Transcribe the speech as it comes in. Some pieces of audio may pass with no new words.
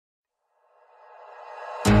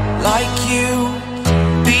like you,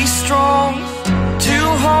 be strong to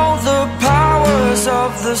hold the powers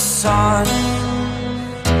of the sun.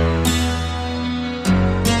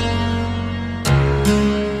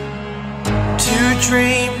 To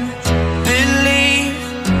dream, believe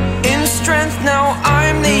in strength. Now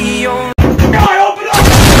I'm the only guy. Open up!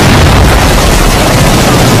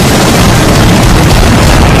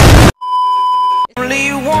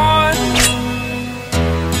 Only one,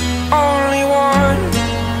 only one.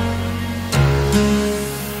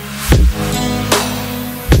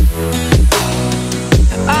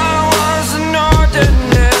 I was an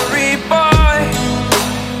ordinary boy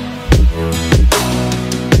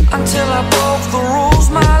until I broke the rules.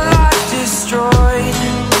 My life destroyed,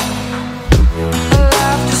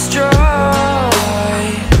 life destroyed.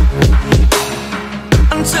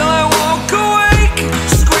 Until I woke awake,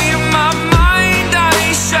 scream my mind, I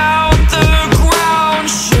shout, the ground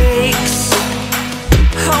shakes.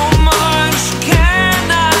 How much can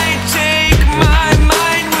I take? My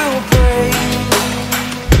mind will break.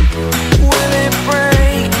 Will it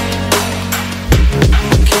break?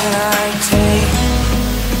 Can I take?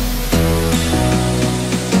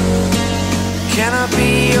 Can I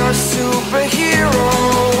be your superhero?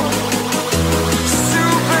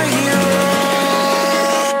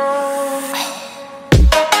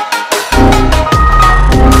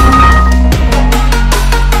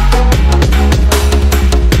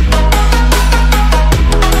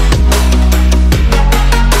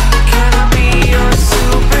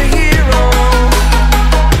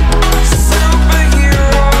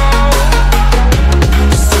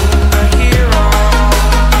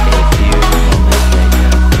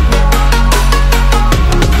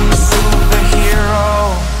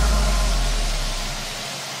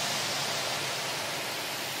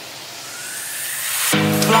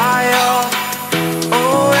 Fly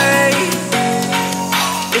away.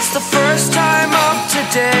 It's the first time of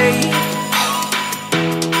today.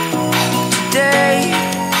 Today.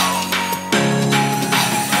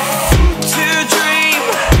 To dream,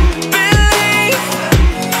 believe.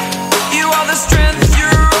 You are the strength,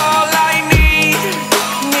 you're all I need.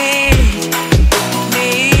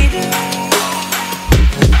 Need.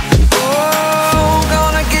 Oh,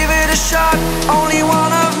 gonna give it a shot. Only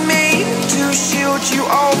one of me to shield you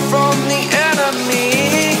all from the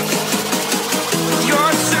enemy. You're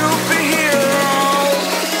a superhero.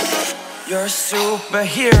 You're a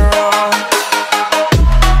superhero.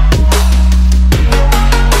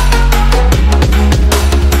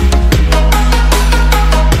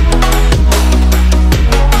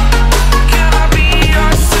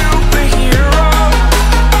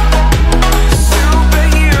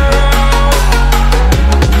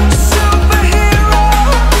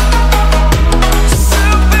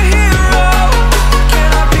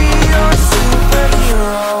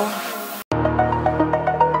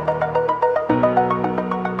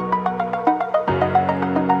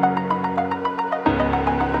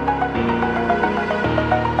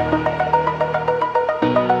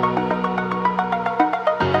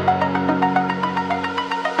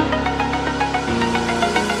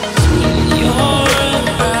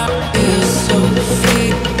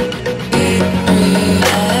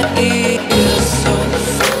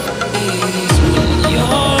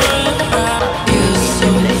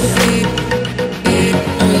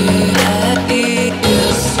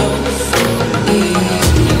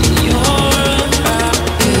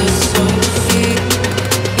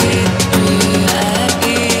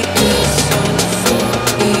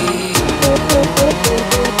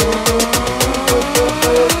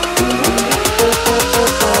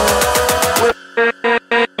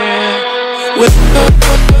 With